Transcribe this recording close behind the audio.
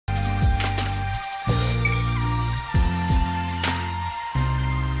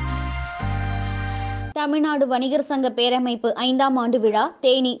தமிழ்நாடு வணிகர் சங்க பேரமைப்பு 5ஆம் ஆண்டு விழா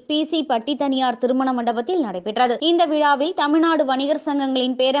தேனி PC பட்டி தனியார் திருமண மண்டபத்தில் நடைபெற்றது. இந்த விழாவில் தமிழ்நாடு வணிகர்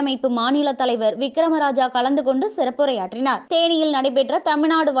சங்கங்களின் பேரமைப்பு மாநில தலைவர் விக்ரமராஜா கலந்து கொண்டு சிறப்புரையாற்றினார். தேனியில் நடைபெற்ற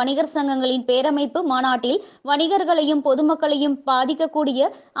தமிழ்நாடு வணிகர் சங்கங்களின் பேரமைப்பு மாநாட்டில் வணிகர்களையும் பொதுமக்களையும்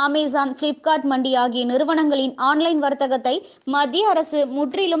பாதிக்கக்கூடிய அமேசான், பிளிப்கார்ட், மண்டி ஆகிய நிறுவனங்களின் ஆன்லைன் வர்த்தகத்தை மத்திய அரசு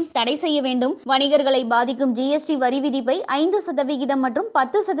முற்றிலும் தடை செய்ய வேண்டும். வணிகர்களை பாதிக்கும் GST வரி விதிப்பை 5% மற்றும்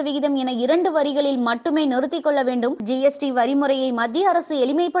 10% என 2 வரிகளில் மட்டுமே நிறுத்திக் கொள்ள வேண்டும். GST வரிமுறையை மத்திய அரசு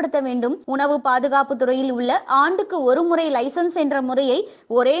எளிமைப்படுத்த வேண்டும். உணவு பாதுகாப்பு துறையில் உள்ள ஆண்டுக்கு ஒரு முறை லைசன்ஸ் என்ற முறையை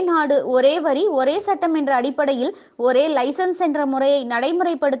ஒரே நாடு ஒரே வரி ஒரே சட்டம் என்ற அடிப்படையில் ஒரே லைசன்ஸ் என்ற முறையை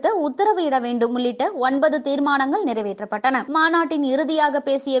நடைமுறைப்படுத்த உத்தரவு இட வேண்டும் உள்ளிட்ட 9 தீர்மானங்கள் நிறைவேற்றப்பட்டன. மாநாட்டின் இறுதியாக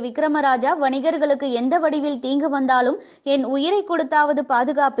பேசிய விக்ரமராஜா, வணிகர்களுக்கு எந்த வடிவில் தீங்கு வந்தாலும் என் உயிரை கொடுத்தாவது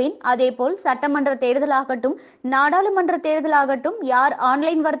பாதுகாப்பேன். அதேபோல் சட்டமன்ற தேர்தலாகட்டும், நாடாளுமன்ற தேர்தலாகட்டும், யார்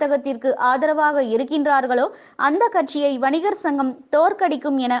ஆன்லைன் வர்த்தகத்திற்கு ஆதரவாக இருக்கின்றார்களோ அந்த கட்சியை வணிகர் சங்கம்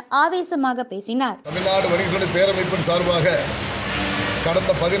தோற்கடிக்கும் என ஆவேசமாக பேசினார். தமிழ்நாடு வணிகர் சங்க பேரமைப்பின் சார்பாக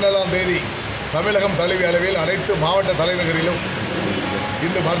கடந்த 17ஆம் தேதி தமிழகம் தழுவிய அளவில் அனைத்து மாவட்ட தலைநகரிலும்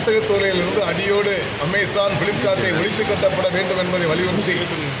இந்த வர்த்தக துறையிலிருந்து அடியோடு அமேசான், பிளிப்கார்ட்டை ஒழித்து கட்டப்பட வேண்டும் என்பதை வலியுறுத்தி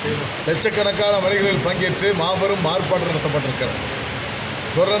லட்சக்கணக்கான வணிகர்கள் பங்கேற்று மாபெரும் ஆர்ப்பாட்டம் நடத்தப்பட்டிருக்கிறது.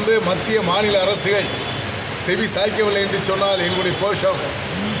 தொடர்ந்து மத்திய மாநில அரசுகள் செவி சாய்க்கவில்லை என்று சொன்னால் எங்களுடைய கோஷம்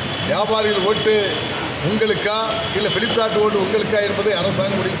வியாபாரிகள் ஓட்டு உங்களுக்கா இல்லை பிளிப்கார்ட் ஓட்டு உங்களுக்கா என்பதை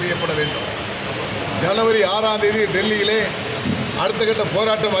அரசாங்கம் முடிவு செய்யப்பட வேண்டும். ஜனவரி 6ஆம் தேதி டெல்லியிலே அடுத்த கட்ட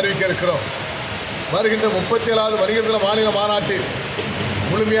போராட்டம் அறிவிக்க இருக்கிறோம். வருகின்ற 37வது வணிகர் தின மாநில மாநாட்டில்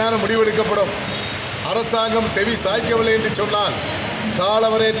முழுமையான முடிவெடுக்கப்படும். அரசாங்கம் செவி சாய்க்கவில்லை என்று சொன்னால்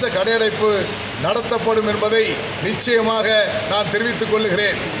காலவரையற்ற கடையடைப்பு நடத்தப்படும் என்பதை நிச்சயமாக நான் தெரிவித்துக்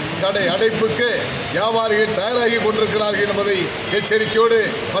கொள்கிறேன். கடை அடைப்புக்கு வியாபாரிகள் தயாராகி கொண்டிருக்கிறார்கள் என்பதை எச்சரிக்கையோடு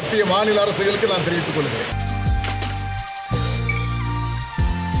மத்திய மாநில அரசுகளுக்கு நான் தெரிவித்துக் கொள்கிறேன்.